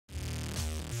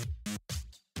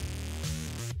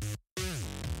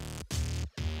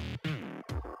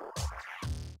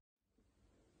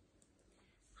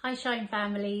Hi Shine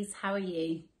families, how are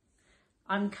you?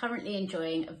 I'm currently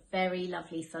enjoying a very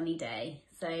lovely sunny day,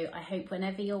 so I hope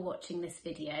whenever you're watching this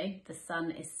video, the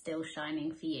sun is still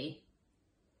shining for you.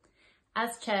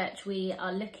 As church, we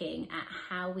are looking at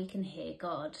how we can hear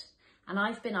God, and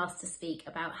I've been asked to speak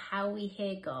about how we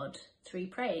hear God through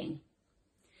praying.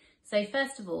 So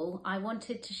first of all, I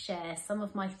wanted to share some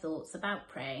of my thoughts about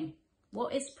praying.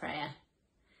 What is prayer?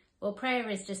 Well,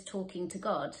 prayer is just talking to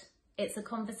God. It's a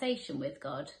conversation with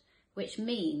God, which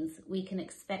means we can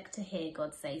expect to hear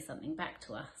God say something back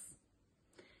to us.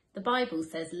 The Bible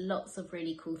says lots of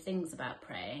really cool things about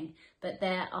praying, but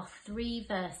there are 3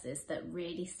 verses that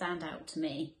really stand out to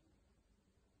me.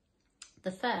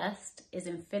 The first is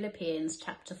in Philippians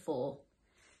chapter 4.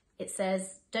 It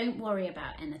says, "Don't worry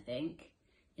about anything.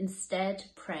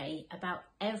 Instead, pray about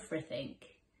everything.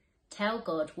 Tell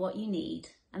God what you need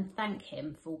and thank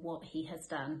him for what he has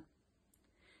done."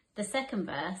 The second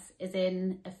verse is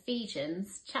in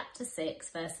Ephesians chapter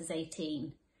 6 verses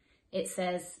 18. It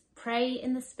says, "Pray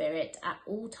in the Spirit at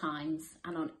all times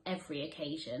and on every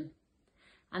occasion."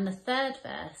 And the third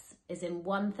verse is in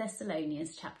 1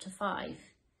 Thessalonians chapter 5.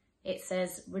 It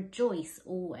says, "Rejoice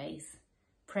always,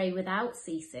 pray without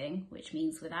ceasing," which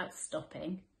means without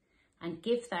stopping, "and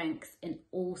give thanks in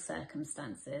all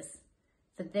circumstances,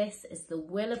 for this is the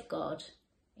will of God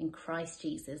in Christ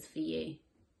Jesus for you."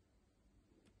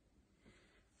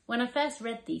 When I first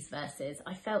read these verses,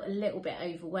 I felt a little bit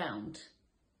overwhelmed.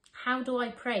 How do I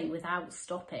pray without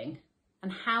stopping? And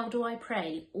how do I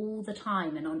pray all the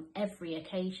time and on every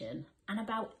occasion and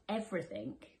about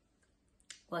everything?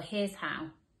 Well, here's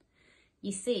how.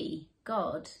 You see,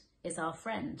 God is our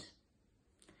friend.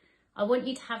 I want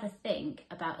you to have a think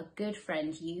about a good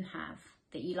friend you have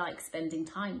that you like spending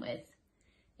time with.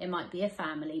 It might be a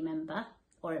family member,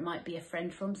 or it might be a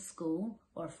friend from school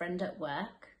or a friend at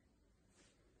work.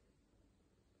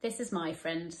 This is my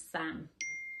friend, Sam.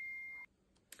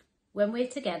 When we're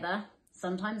together,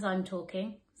 sometimes I'm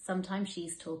talking, sometimes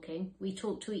she's talking. We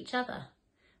talk to each other.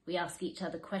 We ask each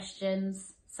other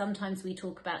questions. Sometimes we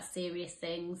talk about serious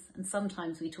things, and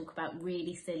sometimes we talk about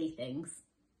really silly things.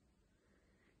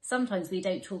 Sometimes we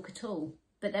don't talk at all,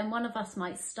 but then one of us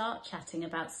might start chatting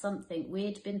about something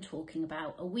we'd been talking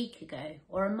about a week ago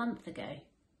or a month ago.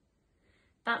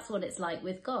 That's what it's like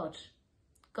with God.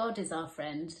 God is our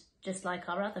friend, just like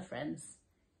our other friends.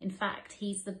 In fact,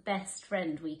 he's the best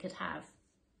friend we could have.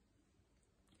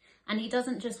 And he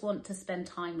doesn't just want to spend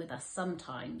time with us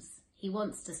sometimes. He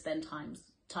wants to spend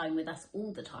time with us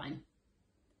all the time.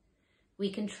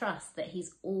 We can trust that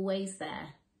he's always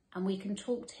there, and we can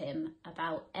talk to him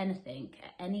about anything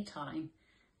at any time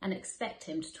and expect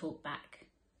him to talk back.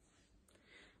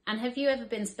 And have you ever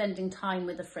been spending time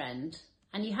with a friend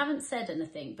and you haven't said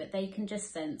anything, but they can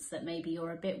just sense that maybe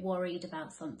you're a bit worried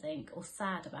about something or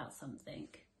sad about something?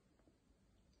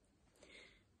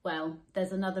 Well,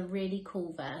 there's another really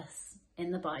cool verse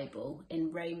in the Bible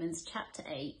in Romans chapter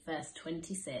 8, verse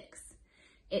 26.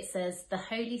 It says, "The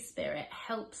Holy Spirit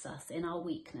helps us in our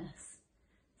weakness."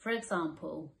 For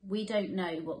example, we don't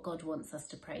know what God wants us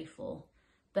to pray for,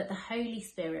 but the Holy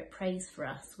Spirit prays for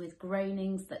us with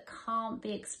groanings that can't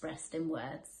be expressed in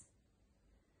words.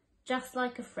 Just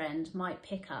like a friend might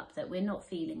pick up that we're not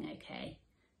feeling okay,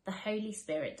 the Holy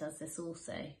Spirit does this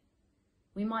also.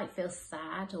 We might feel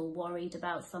sad or worried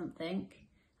about something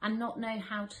and not know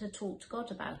how to talk to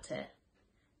God about it,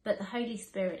 but the Holy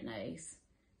Spirit knows.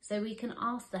 So we can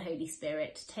ask the Holy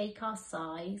Spirit to take our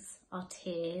sighs, our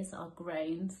tears, our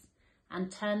groans,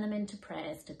 and turn them into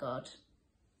prayers to God.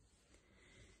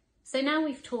 So now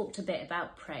we've talked a bit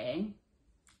about praying,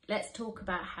 let's talk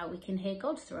about how we can hear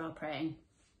God through our praying.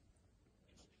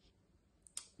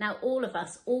 Now, all of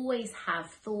us always have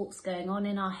thoughts going on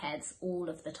in our heads all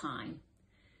of the time.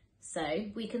 So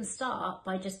we can start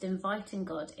by just inviting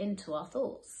God into our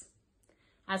thoughts.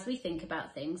 As we think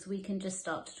about things, we can just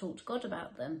start to talk to God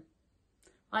about them.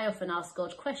 I often ask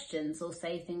God questions or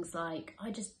say things like,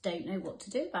 "I just don't know what to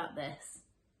do about this."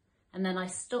 And then I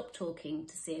stop talking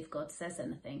to see if God says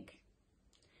anything.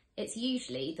 It's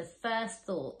usually the first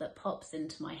thought that pops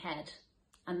into my head,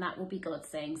 and that will be God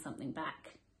saying something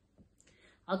back.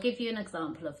 I'll give you an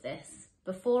example of this.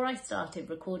 Before I started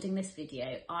recording this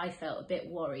video, I felt a bit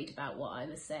worried about what I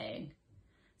was saying.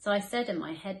 So I said in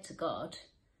my head to God,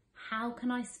 "How can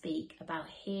I speak about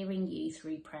hearing you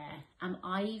through prayer? Am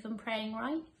I even praying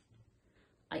right?"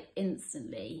 I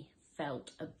instantly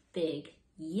felt a big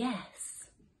yes,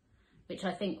 which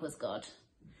I think was God.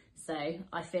 So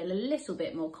I feel a little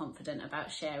bit more confident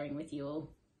about sharing with you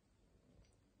all.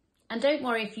 And don't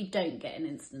worry if you don't get an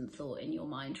instant thought in your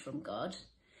mind from God.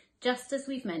 Just as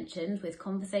we've mentioned with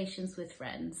conversations with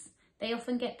friends, they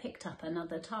often get picked up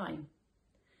another time.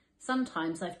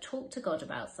 Sometimes I've talked to God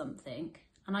about something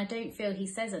and I don't feel he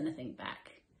says anything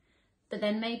back. But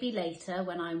then maybe later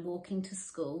when I'm walking to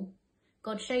school,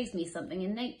 God shows me something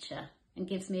in nature and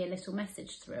gives me a little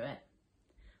message through it.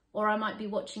 Or I might be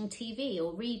watching TV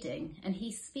or reading and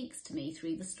he speaks to me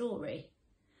through the story.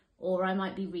 Or I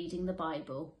might be reading the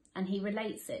Bible and he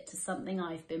relates it to something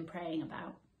I've been praying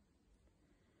about.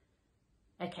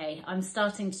 Okay, I'm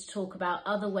starting to talk about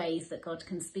other ways that God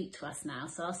can speak to us now,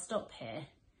 so I'll stop here.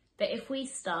 But if we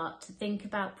start to think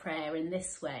about prayer in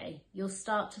this way, you'll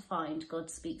start to find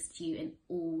God speaks to you in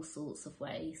all sorts of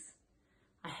ways.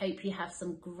 I hope you have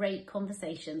some great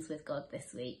conversations with God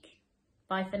this week.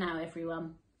 Bye for now,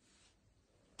 everyone.